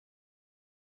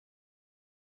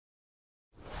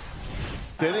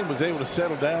inning was able to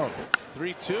settle down.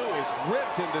 3-2 is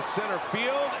ripped into center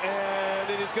field, and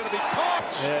it is going to be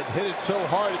caught. And hit it so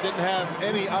hard it didn't have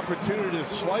any opportunity to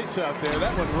slice out there.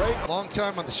 That one right. Long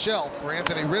time on the shelf for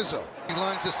Anthony Rizzo. He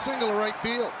lines a single to right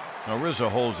field. Now Rizzo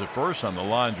holds it first on the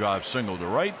line drive single to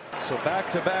right. So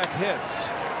back-to-back hits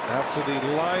after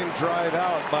the line drive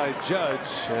out by Judge,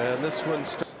 and this one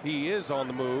he is on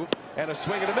the move, and a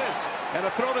swing and a miss, and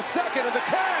a throw to second, and the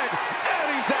tag,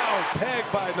 and he's out.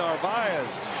 Pegged by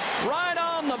Narvaez. Right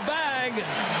on the bag,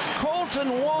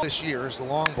 Colton Wong. This year is the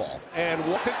long ball. And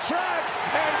walk the track,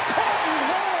 and Colton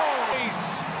Wong.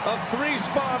 Ace, a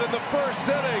 3-spot in the first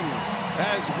inning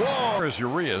as Wong. There's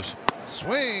Urias.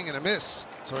 Swing and a miss.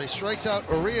 So he strikes out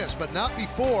Urias, but not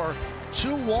before.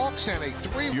 2 walks and a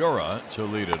 3. Ura to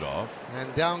lead it off.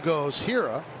 And down goes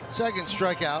Hira. Second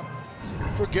strikeout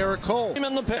for Garrett Cole.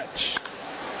 In the pitch.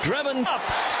 Driven up.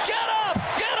 Get up!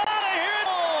 Get out of here!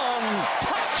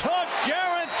 Took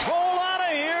Garrett Cole out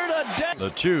of here to death.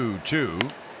 The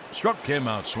 2-2 struck him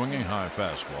out swinging high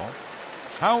fastball.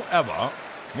 However,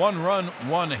 1 run,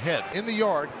 1 hit. In the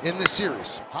yard in this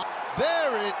series.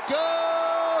 There it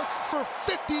goes for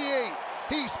 58.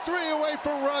 He's 3 away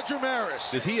from Roger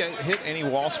Maris. Does he hit any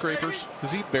wall scrapers?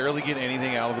 Does he barely get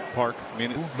anything out of the park? I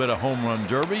mean, A bit of home run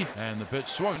derby, and the pitch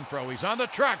swung throw. He's on the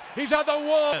track. He's at the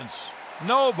wall.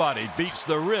 Nobody beats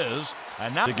the Riz,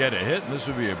 and now to get a hit, and this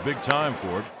would be a big time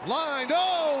for it. Lined.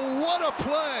 Oh, what a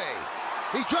play!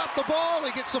 He dropped the ball.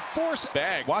 He gets the force.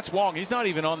 bag. Watch Wong. He's not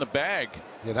even on the bag.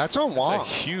 Yeah, that's on Wong. That's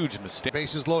a huge mistake.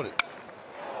 Bases loaded.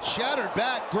 Shattered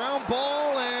bat, ground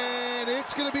ball, and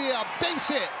it's going to be a base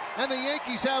hit. And the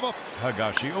Yankees have a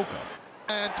Higashioka.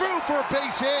 and through for a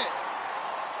base hit.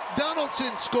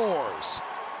 Donaldson scores.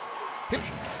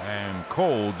 And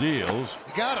Cole deals.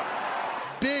 You got him.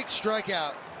 Big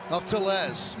strikeout of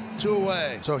Tellez. 2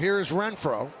 away. So here's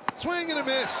Renfroe. Swing and a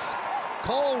miss.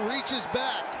 Cole reaches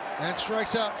back and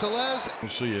strikes out Tellez.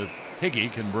 We'll see if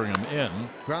Higgy can bring him in.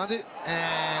 Grounded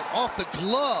and off the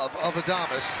glove of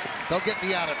Adames. They'll get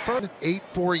the out at first.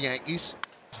 8-4 Yankees.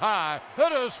 High,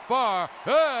 it is far,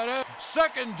 it is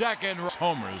second deck in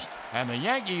homers, and the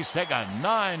Yankees take a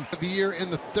 9 of the year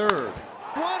in the 3rd.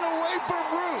 1 away from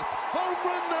Ruth. Home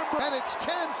run number, and it's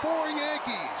 10-4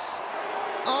 Yankees.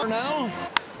 Now.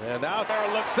 And out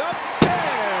there looks up,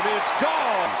 and it's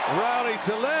gone. Rowdy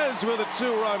Tellez with a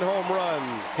 2-run home run.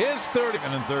 His 30.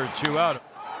 and 3rd, 2 out.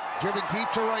 Driven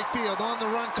deep to right field. On the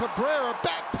run, Cabrera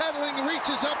backpedaling,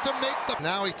 reaches up to make the.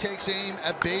 Now he takes aim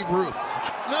at Babe Ruth.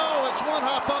 No, it's 1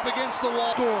 hop up against the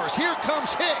wall. Scores. Here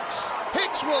comes Hicks.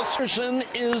 Hicks will. Anderson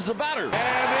is the batter. And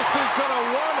this is going to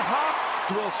 1 hop.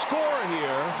 Will score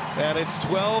here, and it's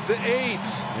 12-8.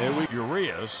 Here we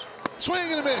Urias.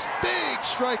 Swing and a miss. Big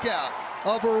strikeout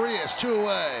of Urias. 2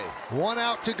 away. 1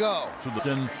 out to go. To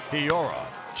the Hiora.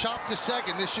 Chop to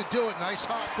second. This should do it. Nice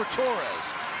hop for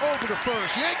Torres. Over to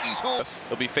first. Yankees home.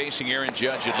 They'll be facing Aaron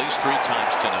Judge at least 3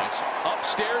 times tonight.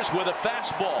 Upstairs with a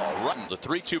fastball. Run the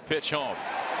 3-2 pitch home.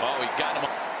 Oh, he got him.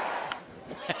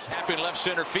 Happy left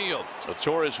center field. So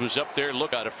Torres was up there.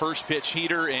 Look at a first pitch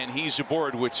heater, and he's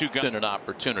aboard with 2 guns and an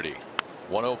opportunity.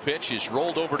 1-0 pitch is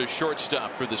rolled over to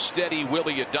shortstop for the steady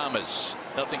Willie Adames.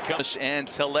 Nothing comes, and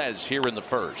Tellez here in the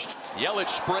first. Yelich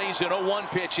sprays an 0-1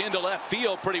 pitch into left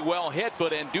field. Pretty well hit,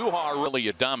 but Andujar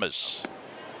really Adames.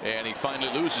 And he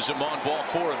finally loses him on ball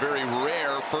 4. A very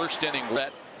rare first inning.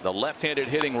 The left-handed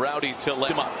hitting Rowdy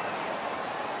Tellez. Him up.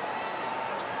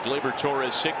 Gleyber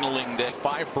Torres signaling that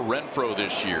 5 for Renfroe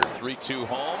this year. 3-2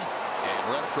 home.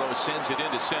 And Renfroe sends it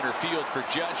into center field for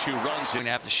Judge, who runs it. Going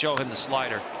to have to show him the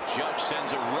slider. Judge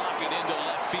sends a rocket into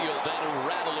left field. That'll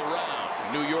rattle around.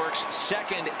 New York's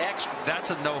second extra.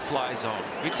 That's a no-fly zone.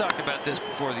 We talked about this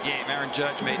before the game. Aaron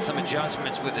Judge made some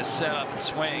adjustments with his setup and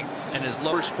swing and his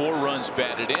low. First 4 runs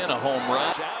batted in, a home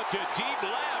run. Out to deep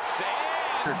left.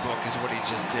 And Book is what he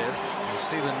just did. You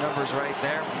see the numbers right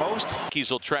there. Most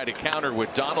Yankees will try to counter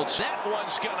with Donaldson. That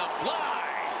one's gonna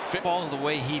fly. balls the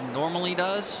way he normally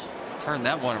does. Turn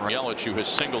that one around. Yelich, who has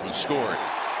singled and scored.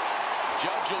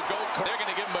 Judge will go. They're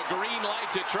going to give him a green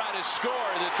light to try to score.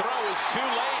 The throw is too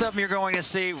late. Something you're going to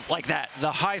see like that.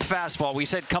 The high fastball. We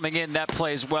said coming in that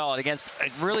plays well against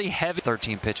a really heavy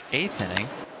 13 pitch 8th inning.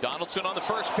 Donaldson on the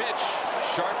first pitch.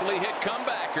 Sharply hit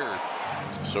comebacker.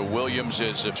 So Williams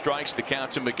strikes the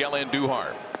count to Miguel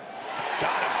Andujar.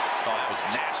 Got him. Oh, that was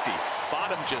nasty.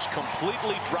 Bottom just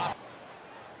completely dropped.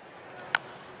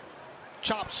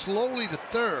 Chopped slowly to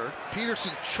third.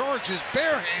 Peterson charges,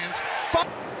 bare hands.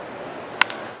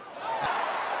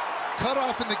 Cut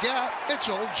off in the gap.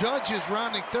 Mitchell, Judge is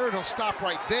rounding third. He'll stop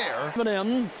right there.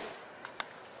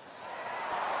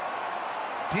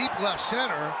 Deep left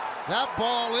center. That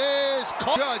ball is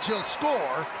caught. Judge, he'll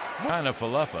score. Kind of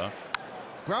Falefa.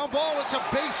 Ground ball, it's a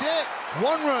base hit.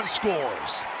 1 run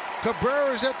scores.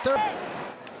 Cabrera is at third.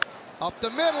 Up the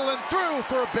middle and through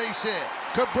for a base hit.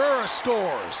 Cabrera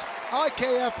scores.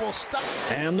 IKF will stop.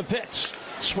 And the pitch.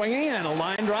 Swinging and a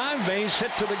line drive. Base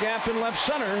hit to the gap in left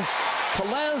center.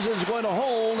 Tellez is going to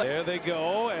hold. There they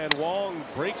go, and Wong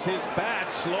breaks his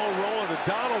bat. Slow roller to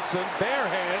Donaldson. Bare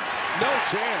hands. No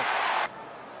chance.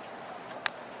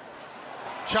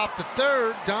 Chop the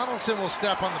third. Donaldson will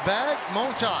step on the bag.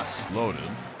 Montas. Loaded.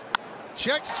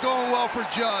 Checks. It's going well for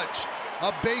Judge.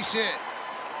 A base hit.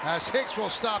 As Hicks will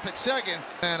stop at second.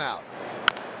 And out.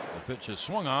 The pitch is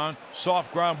swung on.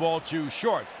 Soft ground ball too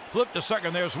short. Flip to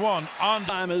second. There's one. On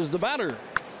Time is the batter.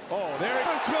 Oh, there it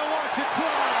is. We'll watch it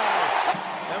fly.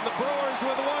 And the Brewers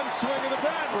with one swing of the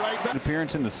bat right back.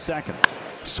 Appearance in the second.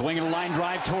 Swinging a line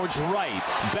drive towards right.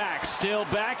 Back, still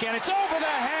back, and it's over the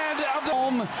head of the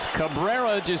home.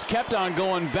 Cabrera just kept on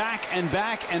going back and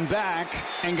back and back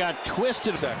and got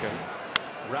twisted. Second.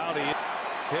 Rowdy.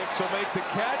 Hicks will make the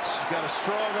catch. Got a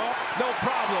strong up. No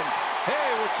problem.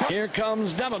 Hey, we're Here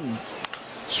comes Devon.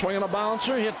 Swinging a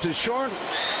bouncer. Hit to short.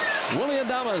 Willie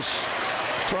Adames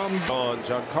from on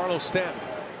Giancarlo Stanton.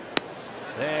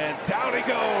 And down he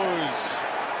goes.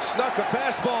 Snuck a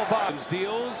fastball by.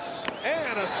 Deals.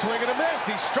 And a swing and a miss.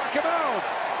 He struck him out.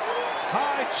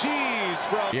 High cheese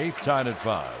from the 8th, tied at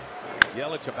 5.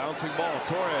 Yelich, a bouncing ball.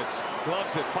 Torres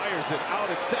gloves it, fires it out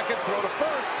at second. Throw to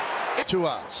first. 2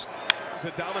 outs.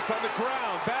 Adames on the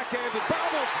ground. Backhanded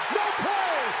bobble. No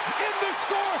play. In the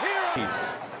score here.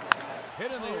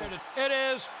 Hit in the air. It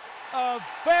is a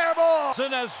fair ball.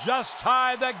 Wilson has just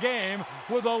tied the game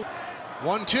with a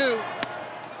 1-2.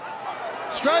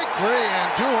 Strike 3,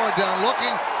 and Duhar down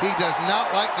looking. He does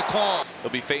not like the call.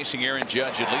 They'll be facing Aaron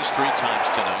Judge at least 3 times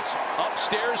tonight.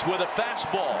 Upstairs with a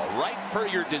fastball, right per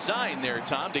your design there,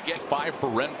 Tom, to get 5 for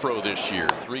Renfroe this year.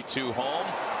 3-2 home,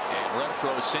 and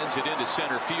Renfroe sends it into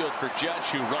center field for Judge,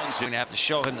 who runs it. We're going to have to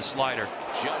show him the slider.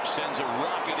 Judge sends a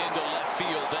rocket into left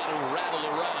field. That'll rattle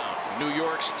around. New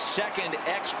York's second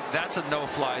X. That's a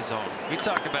no-fly zone. We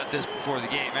talked about this before the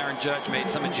game. Aaron Judge made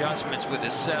some adjustments with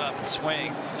his setup and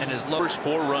swing and his low. First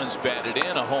 4 runs batted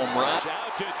in, a home run.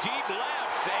 Out to deep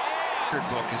left. And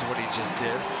book is what he just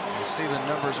did. You see the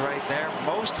numbers right there.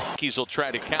 Most Yankees will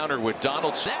try to counter with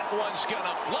Donaldson. That one's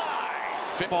gonna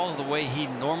fly. Balls the way he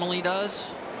normally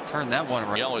does. Turn that one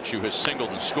around. Yelich, who has singled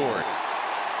and scored.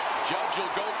 Judge will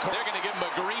go. They're going to give him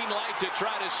a green light to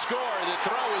try to score. The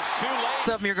throw is too late.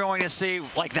 Stuff you're going to see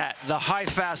like that. The high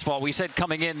fastball. We said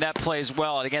coming in that plays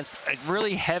well against a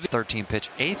really heavy 13 pitch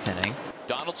 8th inning.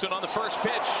 Donaldson on the first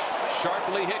pitch.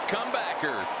 Sharply hit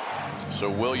comebacker.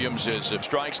 So Williams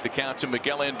strikes the count to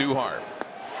Miguel Andujar.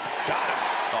 Got him.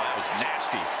 Oh, that was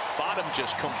nasty. Bottom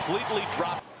just completely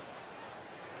dropped.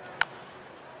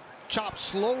 Chopped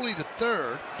slowly to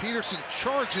third. Peterson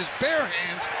charges, bare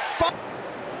hands.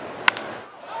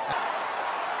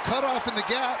 Cut off in the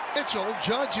gap. Mitchell,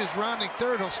 Judge is rounding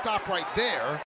third. He'll stop right there.